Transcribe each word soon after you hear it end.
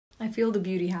feel the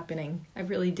beauty happening. I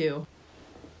really do.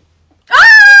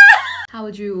 How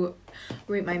would you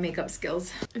rate my makeup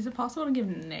skills? Is it possible to give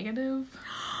negative?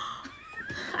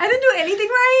 I didn't do anything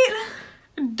right.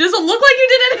 Does it look like you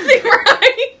did anything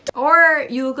right? Or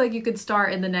you look like you could star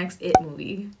in the next It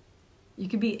movie. You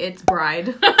could be It's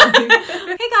bride.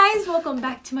 Hey guys, welcome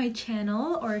back to my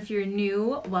channel, or if you're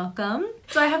new, welcome.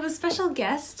 So I have a special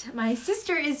guest. My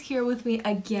sister is here with me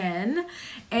again,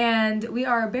 and we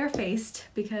are barefaced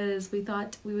because we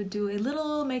thought we would do a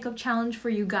little makeup challenge for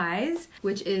you guys,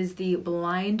 which is the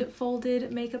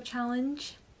blindfolded makeup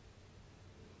challenge.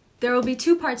 There will be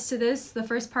two parts to this. The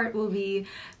first part will be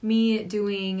me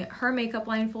doing her makeup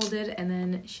blindfolded, and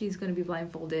then she's gonna be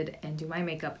blindfolded and do my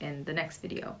makeup in the next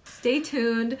video. Stay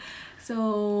tuned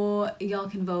so y'all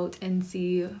can vote and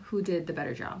see who did the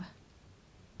better job.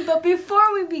 But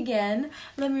before we begin,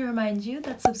 let me remind you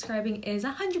that subscribing is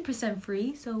 100%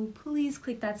 free, so please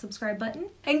click that subscribe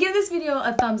button and give this video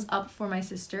a thumbs up for my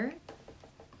sister.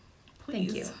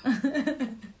 Please. Thank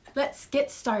you. Let's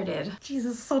get started.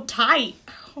 Jesus, so tight.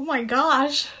 Oh my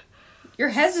gosh. Your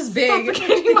head's just big.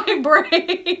 Suffocating my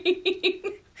brain.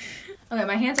 Okay,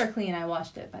 my hands are clean. I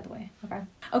washed it, by the way.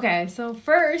 Okay, so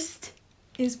first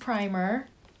is primer,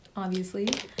 obviously.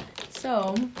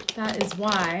 So that is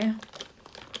why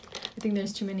I think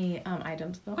there's too many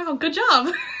items. Oh. Wow, good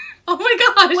job. Oh my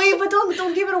gosh. Wait, but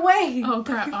don't give it away. Oh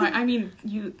crap. Oh, I mean,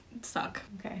 you suck.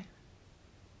 Okay.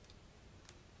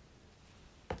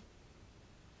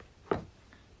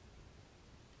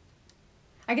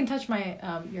 I can touch my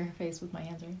your face with my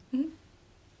hands, right? Mm-hmm.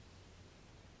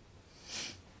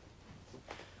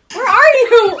 Where are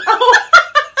you? Oh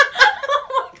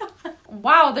my god!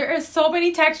 Wow, there are so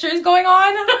many textures going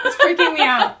on. It's freaking me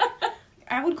out.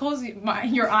 I would close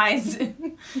your eyes.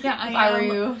 Yeah, if I were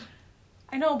you.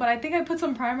 I know, but I think I put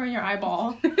some primer in your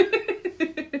eyeball.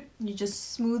 You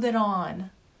just smooth it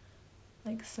on,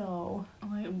 like so.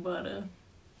 Like butter.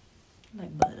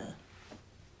 Like butter.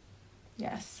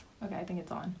 Yes. Okay, I think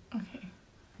it's on. Okay.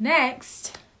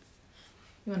 Next,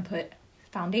 you want to put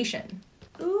foundation.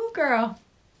 Ooh, girl.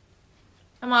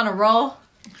 I'm on a roll.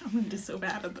 I'm just so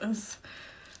bad at this.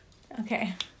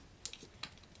 Okay.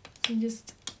 So you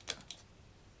just...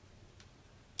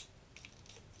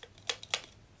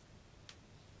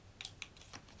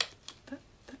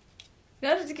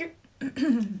 You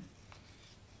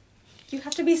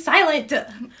have to be silent.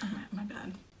 My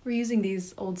bad. We're using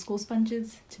these old school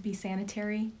sponges to be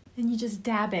sanitary. And you just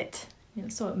dab it,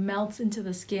 so it melts into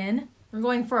the skin. We're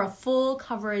going for a full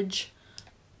coverage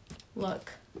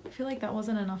look. I feel like that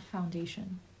wasn't enough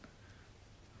foundation.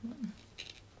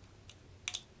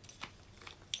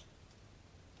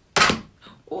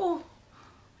 Oh,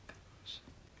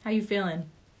 how you feeling?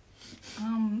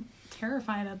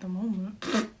 Terrified at the moment.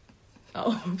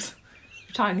 Oh, oops.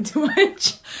 You're talking too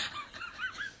much.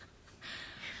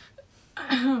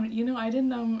 You know, I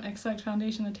didn't expect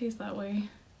foundation to taste that way.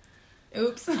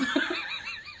 Oops.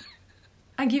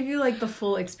 I give you like the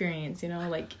full experience,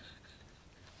 like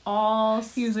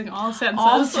using all senses.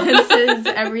 All senses,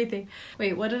 everything.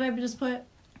 Wait, what did I just put?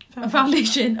 A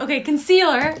foundation. Okay,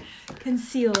 concealer.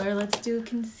 Concealer. Let's do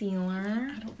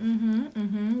concealer.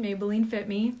 Maybelline Fit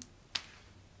Me.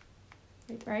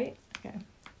 Right? Okay.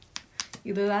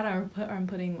 Either that or I'm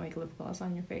putting like lip gloss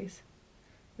on your face.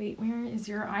 Wait, where is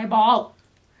your eyeball?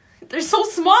 They're so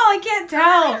small, I can't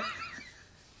tell.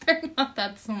 They're not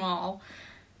that small.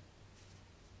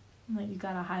 Like, you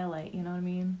gotta highlight, you know what I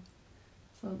mean?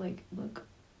 So, like, look.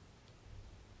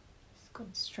 Just go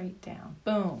straight down.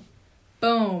 Boom.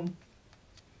 Boom.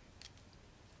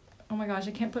 Oh my gosh,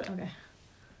 I can't put... Okay.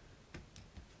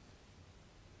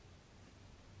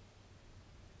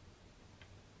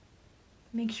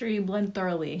 Make sure you blend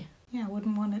thoroughly. Yeah, I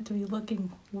wouldn't want it to be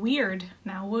looking weird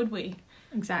now, would we?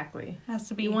 Exactly. It has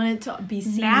to be... You want it to be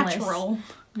seamless. Natural.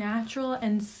 Natural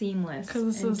and seamless.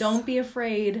 And don't be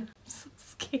afraid. I'm so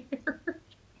scared.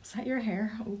 Is that your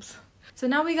hair? Oops. So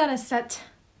now we gotta set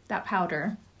that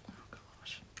powder. Oh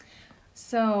gosh.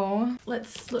 So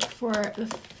let's look for the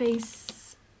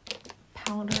face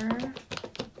powder.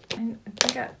 I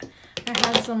think I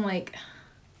had some like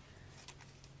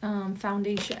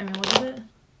foundation. I mean, what is it?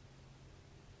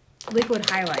 Liquid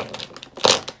highlight.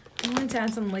 I wanted to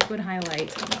add some liquid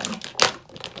highlight. Hold on.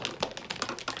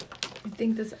 I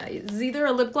think this is either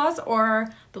a lip gloss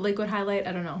or the liquid highlight.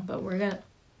 I don't know, but we're gonna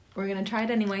try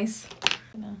it anyways.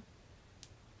 I'm gonna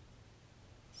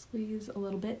squeeze a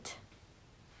little bit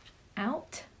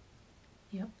out.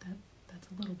 Yep, that's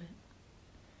a little bit.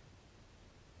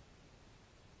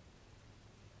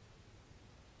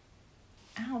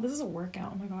 Ow, this is a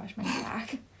workout. Oh my gosh, my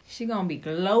back. She gonna be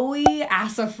glowy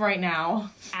asif right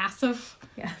now. Asif.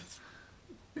 Yes.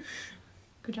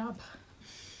 Good job.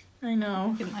 I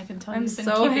know. I can tell I'm you've been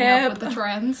so keeping hip up with the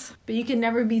trends. But you can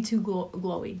never be too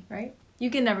glowy, right? You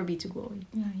can never be too glowy.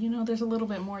 Yeah, you know, there's a little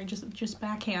bit more. Just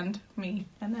backhand me,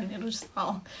 and then it'll just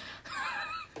all.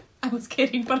 I was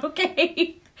kidding, but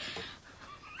okay.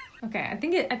 Okay, I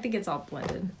think it's all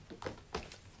blended.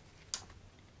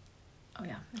 Oh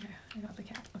yeah. Okay, I got the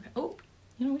cap. Okay. Oh,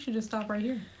 You know, we should just stop right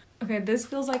here. okay. This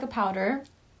feels like a powder.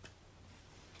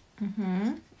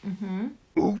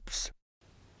 Oops.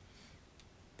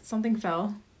 Something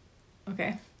fell.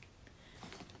 Okay.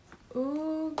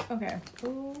 Ooh. Okay.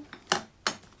 Ooh.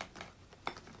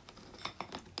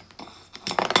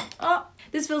 Oh,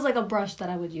 this feels like a brush that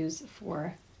I would use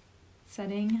for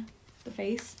setting the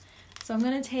face. So I'm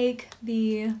gonna take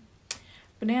the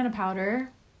banana powder.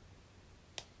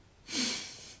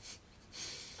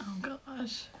 Oh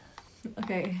gosh.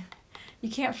 Okay. You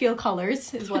can't feel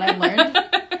colors, is what I've learned.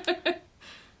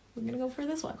 We're gonna go for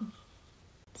this one.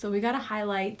 So we gotta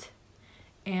highlight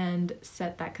and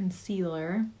set that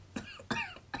concealer.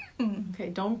 Okay,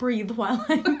 don't breathe while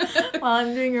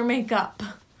I'm doing your makeup.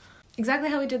 Exactly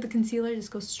how we did the concealer,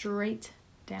 just go straight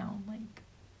down, like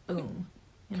boom.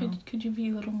 You know? Could you be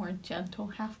a little more gentle?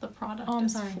 Half the product Oh, I'm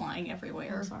is sorry. flying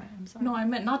everywhere. I'm sorry. No, I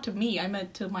meant not to me. I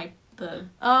meant to the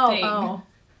Oh.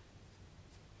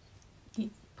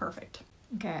 Perfect.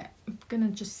 Okay, I'm gonna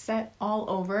just set all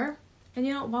over. And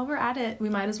you know, while we're at it, we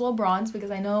might as well bronze because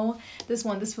I know this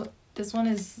one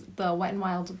is the Wet n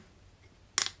Wild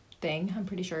thing, I'm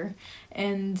pretty sure.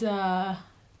 And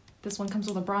this one comes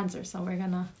with a bronzer, so we're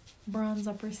gonna bronze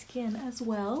up our skin as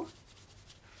well.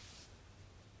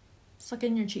 Suck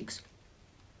in your cheeks.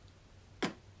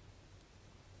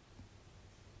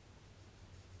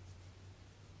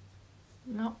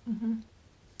 No,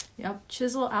 Yep,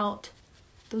 chisel out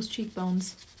those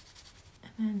cheekbones.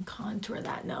 And then contour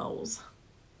that nose.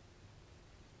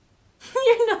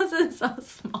 Your nose is so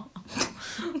small.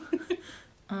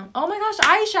 Oh my gosh,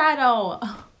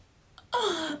 eyeshadow!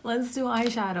 Let's do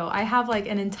eyeshadow. I have like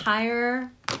an entire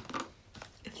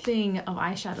thing of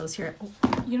eyeshadows here. Oh,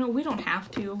 You know, we don't have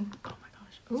to. oh my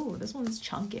gosh. Ooh, this one's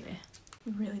chunky.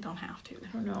 We really don't have to. I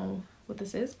don't know what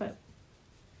this is, but...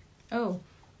 Oh.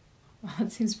 Well,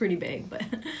 it seems pretty big, but...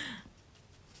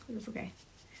 That's okay.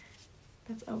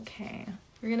 That's okay.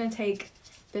 We're gonna take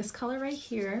this color right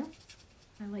here.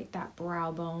 Highlight that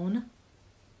brow bone.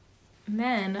 And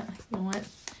then, you know what?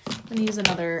 I'm gonna use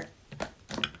another...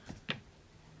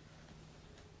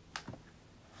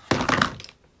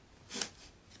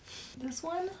 This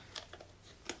one.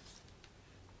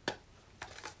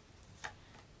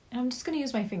 And I'm just gonna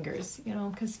use my fingers, you know,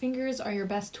 because fingers are your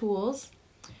best tools.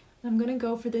 I'm gonna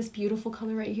go for this beautiful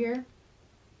color right here.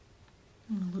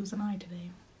 I'm gonna lose an eye today.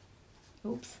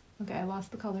 Oops. Okay, I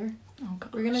lost the color. Oh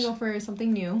gosh. We're gonna go for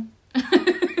something new.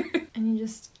 And you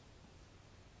just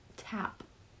tap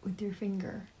with your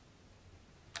finger.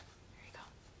 There you go.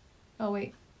 Oh,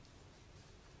 wait.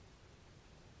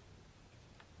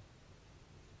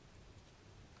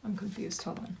 I'm confused.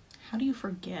 Hold on. How do you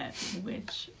forget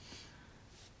which?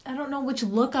 I don't know which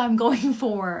look I'm going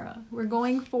for. We're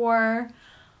going for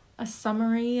a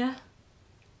summery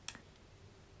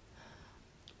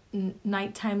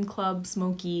nighttime club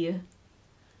smoky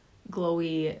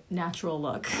glowy natural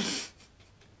look.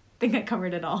 I think I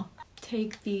covered it all.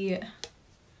 Take a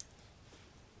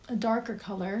darker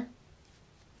color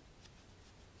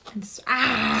and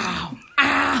ow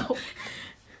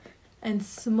and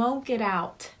smoke it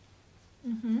out.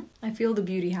 I feel the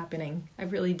beauty happening. I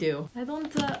really do. I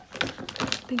don't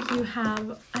think you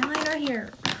have eyeliner here.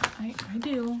 I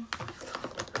do.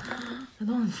 I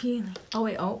don't feel it. Oh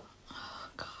wait, oh.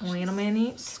 Gosh. Wait a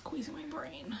minute. Squeezing my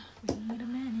brain. Wait a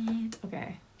minute.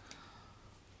 Okay.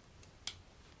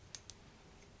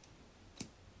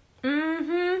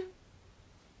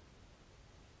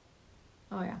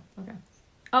 Oh yeah, okay.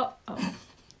 Oh. I'm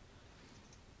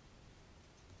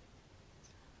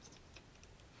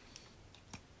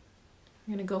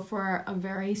gonna go for a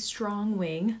very strong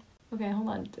wing. Okay, hold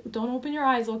on. Don't open your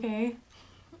eyes, okay?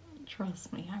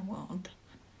 Trust me, I won't.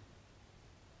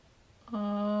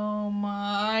 Oh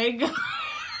my god.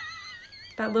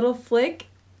 That little flick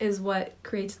is what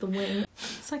creates the wing.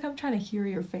 It's like I'm trying to hear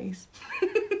your face.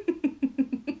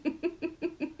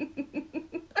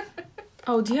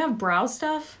 Oh, do you have brow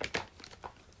stuff?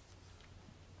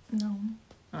 No.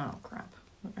 Oh, crap.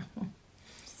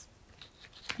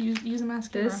 Use a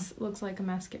mascara. This looks like a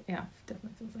mascara. Yeah,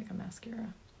 definitely feels like a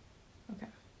mascara. Okay.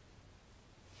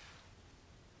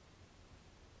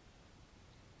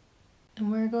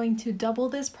 And we're going to double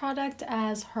this product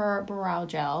as her brow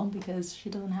gel because she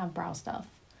doesn't have brow stuff.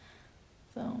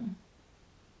 So.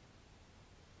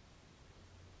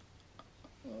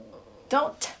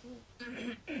 Don't.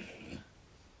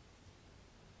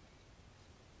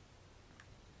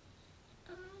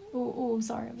 Oh, I'm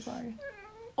sorry.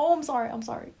 Oh, I'm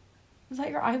sorry. Is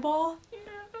that your eyeball? Yeah.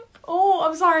 Oh,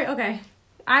 I'm sorry. Okay.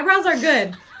 Eyebrows are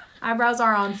good. Eyebrows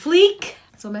are on fleek.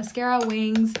 So mascara,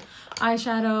 wings,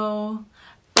 eyeshadow,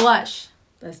 blush.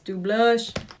 Let's do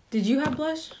blush. Did you have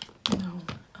blush? No.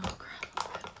 Oh,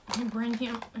 crap. My brain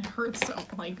can't, it hurts so,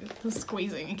 like, the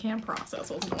squeezing. It can't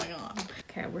process what's going on.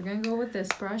 Okay, we're gonna go with this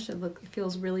brush. It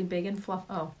feels really big and fluff.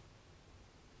 Oh.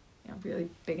 Yeah, really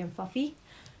big and fluffy.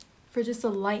 For just a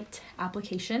light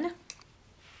application.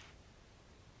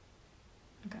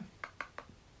 Okay.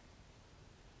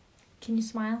 Can you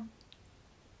smile?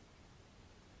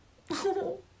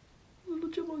 Little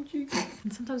chipmunk cheek.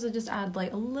 And sometimes I just add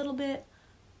like a little bit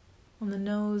on the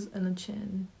nose and the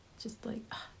chin. Just like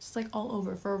all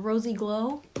over for a rosy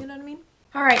glow. You know what I mean?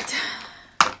 All right,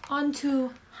 on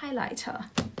to highlighter.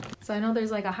 So I know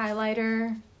there's like a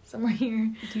highlighter somewhere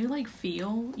here. Do you like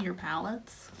feel your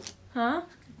palettes? Huh?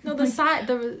 No,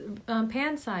 the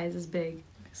pan size is big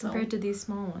compared to these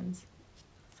small ones.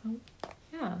 So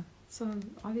yeah. So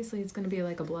obviously it's gonna be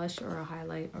like a blush or a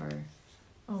highlight or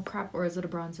oh crap, or is it a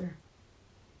bronzer?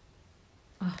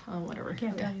 Oh, whatever.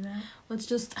 Can't tell you that. Let's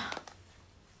just.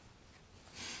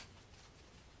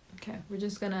 Okay, we're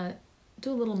just gonna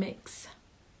do a little mix.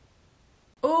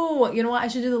 Oh, you know what? I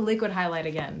should do the liquid highlight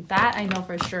again. That I know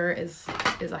for sure is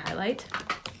a highlight.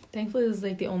 Thankfully, this is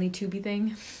like the only tubey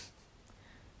thing.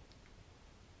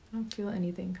 I don't feel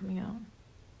anything coming out.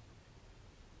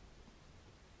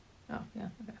 Oh, yeah,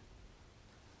 okay.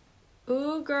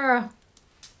 Ooh, girl.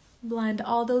 Blind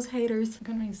all those haters. I'm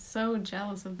gonna be so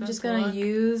jealous of this. I'm just gonna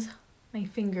use my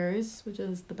fingers, which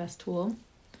is the best tool,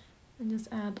 and just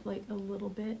add like a little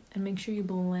bit and make sure you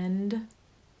blend.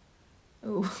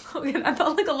 Oh, okay, that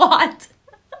felt like a lot.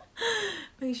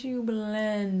 Make sure you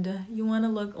blend. You want to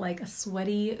look like a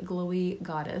sweaty, glowy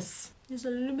goddess. Just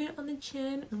a little bit on the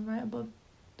chin and right above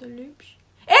the lips.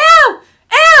 Ew!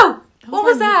 Ew! What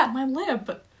was that? My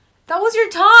lip. That was your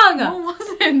tongue! No, it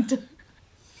wasn't.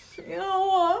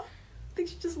 Ew. I think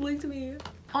she just licked me.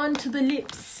 Onto the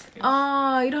lips.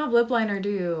 Oh, you don't have lip liner, do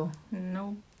you?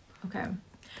 Nope. Okay.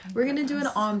 We're gonna do an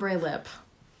ombre lip.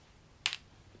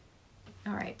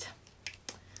 Alright.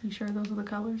 You sure those are the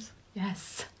colors?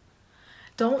 Yes.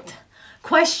 Don't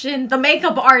question the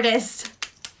makeup artist.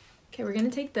 Okay, we're gonna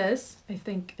take this. I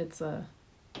think it's a...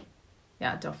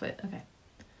 Yeah, don't fit. Okay.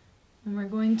 And we're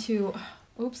going to...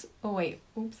 Oops. Oh, wait.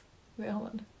 Oops. Wait, hold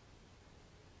on.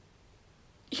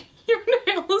 Your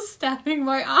nail is stabbing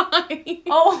my eye.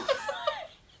 Oh.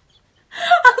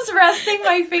 I was resting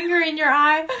my finger in your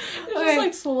eye. It's just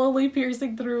like slowly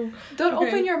piercing through. Don't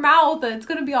open your mouth. It's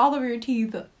gonna be all over your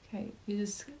teeth. Okay, you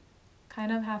just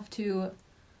kind of have to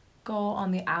go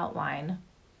on the outline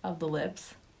of the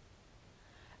lips.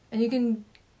 And you can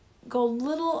go a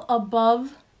little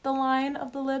above the line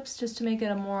of the lips just to make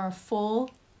it a more full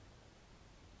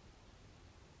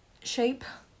shape.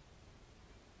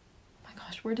 Oh my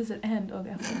gosh, where does it end?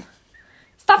 Okay.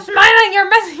 Stop smiling, you're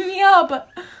messing me up.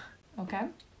 Okay.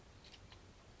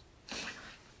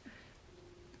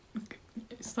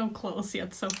 So close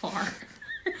yet so far.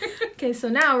 Okay, so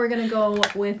now we're gonna go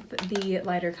with the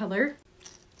lighter color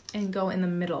and go in the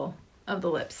middle of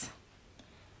the lips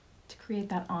to create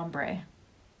that ombre.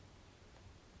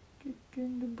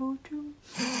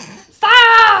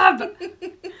 Stop!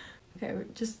 Okay, we're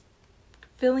just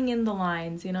filling in the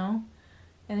lines, you know?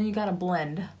 And then you gotta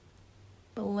blend.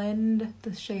 Blend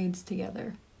the shades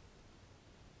together.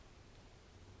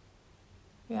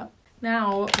 Yep.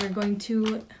 Now we're going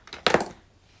to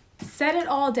set it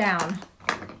all down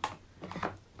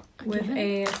with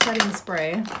a setting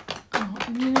spray. Oh,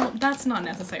 you know, that's not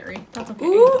necessary. That's okay.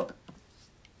 Ooh!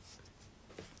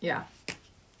 Yeah.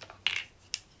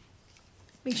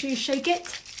 Make sure you shake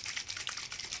it.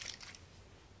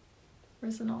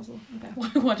 Where's the nozzle?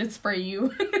 Okay. Watch it spray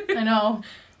you. I know.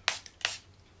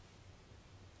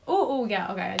 Oh,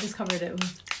 yeah, okay, I just covered it.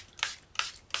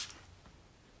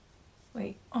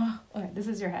 Wait. Oh, okay, this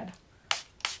is your head.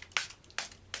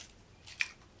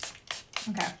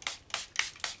 Okay.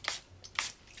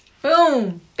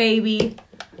 Boom, baby.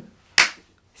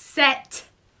 Set.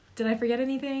 Did I forget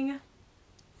anything?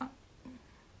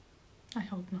 I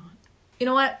hope not. You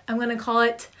know what? I'm gonna call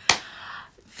it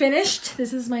finished.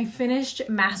 This is my finished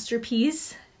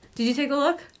masterpiece. Did you take a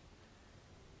look?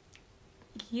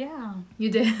 Yeah.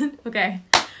 You did? Okay.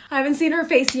 I haven't seen her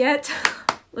face yet.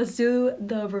 Let's do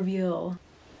the reveal.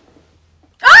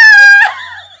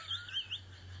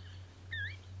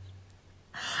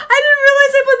 I didn't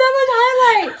realize I put that much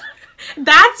highlight.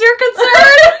 That's your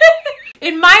concern?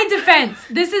 In my defense,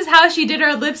 this is how she did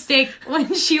her lipstick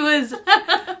when she was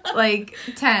like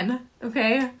 10.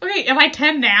 Okay. Okay, am I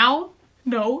 10 now?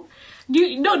 No. Do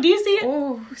you see it?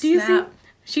 Oh, do you see? snap.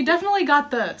 She definitely got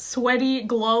the sweaty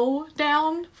glow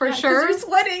down for Yeah, 'cause sure. you're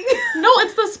sweating. No,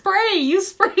 it's the spray. You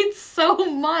sprayed so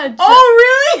much.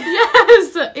 Oh, really?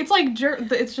 Yes. It's like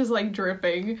it's just like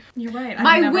dripping. You're right. I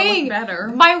My never wing. looked better.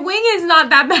 My wing is not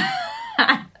that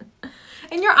bad.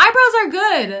 And your eyebrows are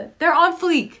good. They're on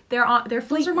fleek. They're fleek.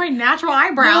 Those are my natural They're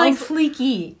eyebrows. like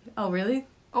fleeky. Oh, really?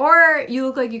 Or you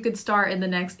look like you could star in the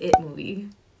next It movie.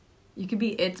 You could be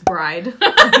It's bride.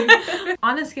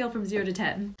 On a scale from 0 to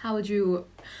 10, how would you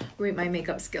rate my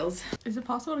makeup skills? Is it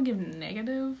possible to give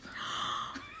negative?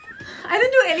 I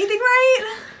didn't do anything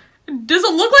right. Does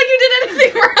it look like you did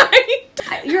anything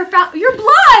right?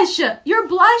 Your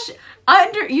blush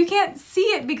under, you can't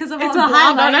see it because of all It's the a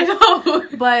highlight, I highlight.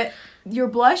 know. But your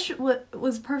blush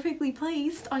was perfectly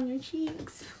placed on your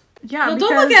cheeks. Yeah, No,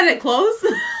 don't look at it close.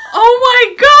 Oh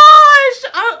my gosh!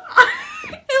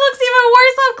 It looks even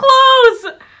worse up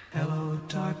close! Hello,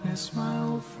 darkness, my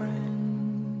old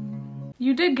friend.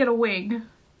 You did get a wing.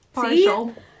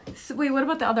 Partial. Wait, what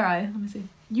about the other eye? Let me see.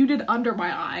 You did under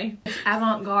my eye.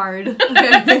 Avant-garde.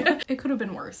 Okay. It could have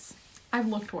been worse. I've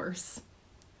looked worse.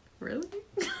 Really?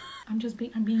 I'm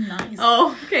being nice.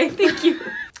 Oh, okay, thank you.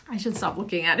 I should stop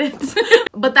looking at it.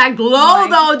 But that glow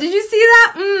though, did you see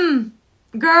that?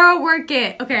 Girl, work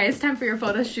it. Okay, it's time for your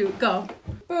photo shoot. Go.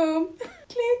 Boom.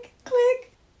 Click,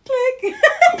 click, click.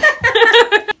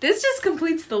 This just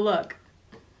completes the look.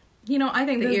 You know, I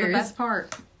think The this is ears. the best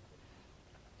part.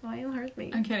 Why you hurt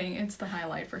me? I'm kidding. It's the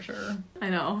highlight for sure. I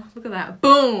know. Look at that.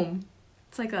 Boom.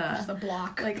 It's like Just a a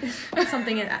block. like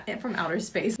something from outer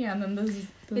space. Yeah, and then this is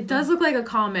It does look like a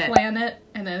comet. planet,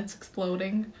 and then it's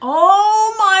exploding.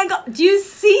 Oh my god. Do you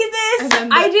see this? And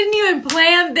then I didn't even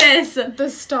plan this. The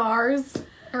stars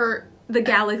are The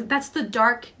galaxy. That's the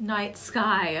dark night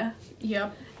sky.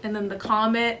 yep. And then the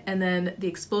comet, and then the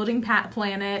exploding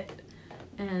planet,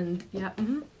 and yeah.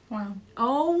 Wow.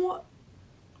 Oh,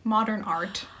 Modern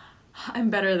art. I'm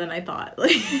better than I thought.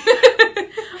 Like,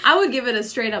 I would give it a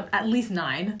straight up at least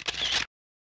 9.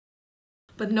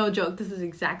 But no joke, this is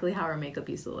exactly how our makeup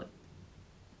used to look.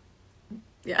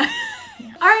 Yeah.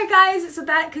 Alright guys, so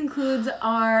that concludes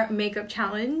our makeup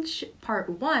challenge part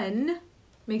 1.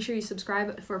 Make sure you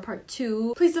subscribe for part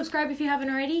 2. Please subscribe if you haven't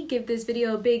already. Give this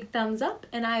video a big thumbs up,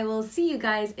 and I will see you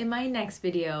guys in my next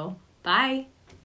video. Bye!